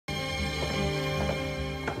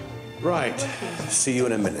Right. See you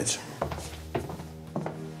in a minute.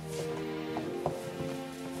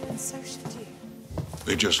 And so should you.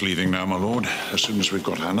 We're just leaving now, my lord, as soon as we've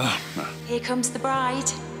got Hannah. Here comes the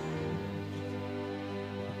bride.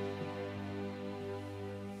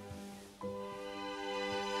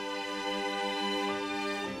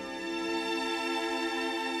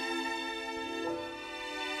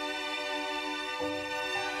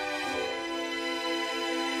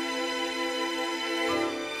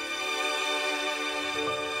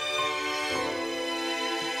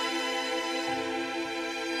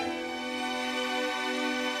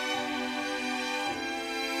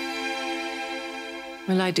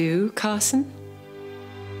 Will I do, Carson?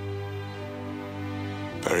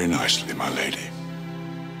 Very nicely, my lady.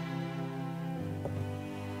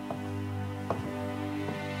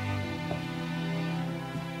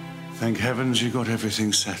 Thank heavens you got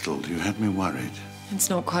everything settled. You had me worried. It's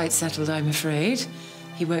not quite settled, I'm afraid.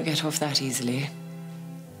 He won't get off that easily.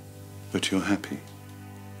 But you're happy?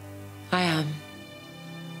 I am.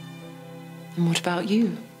 And what about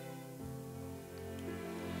you?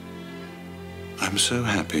 I'm so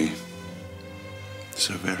happy,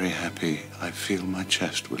 so very happy, I feel my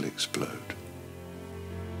chest will explode.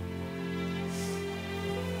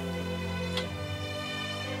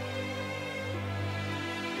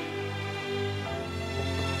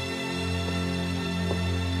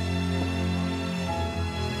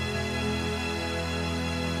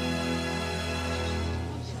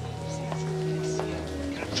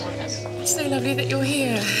 It's so lovely that you're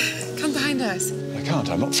here. Come behind us. I can't,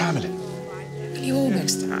 I'm not family. You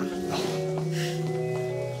almost are.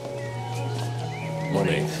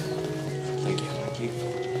 Morning. Thank you.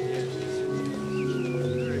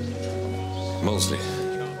 Molesley,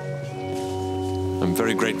 I'm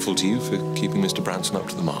very grateful to you for keeping Mr. Branson up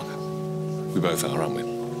to the mark. We both are, aren't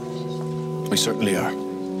we? We certainly are.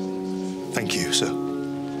 Thank you, sir.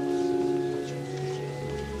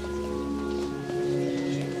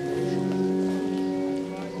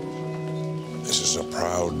 This is a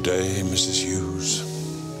proud day, Mrs. Hughes.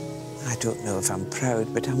 I don't know if I'm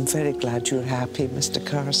proud, but I'm very glad you're happy, Mr.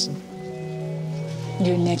 Carson.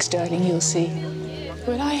 You're next, darling, you'll see.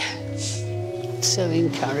 Will I? It's so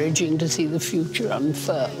encouraging to see the future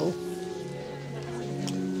unfurl.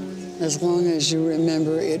 As long as you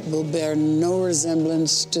remember it will bear no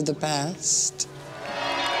resemblance to the past.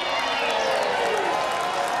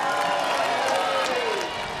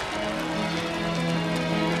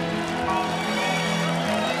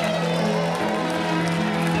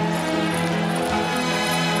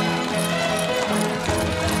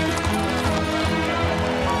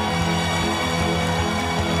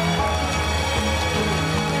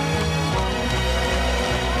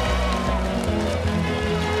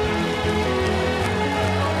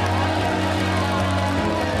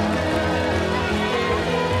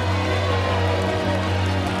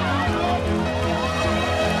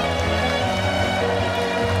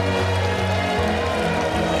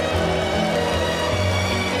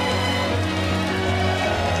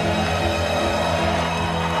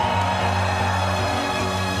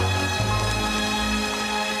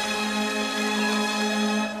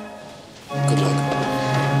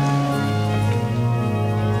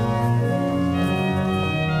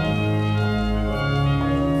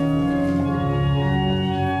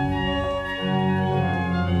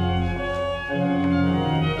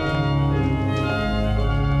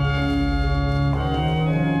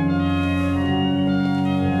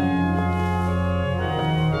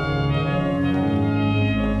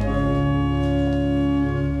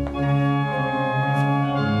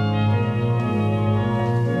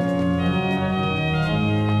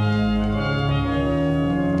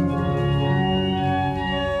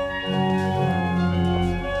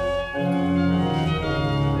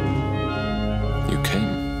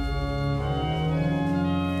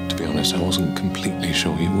 I wasn't completely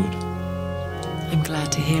sure you would. I'm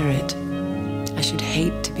glad to hear it. I should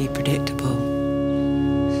hate to be predictable.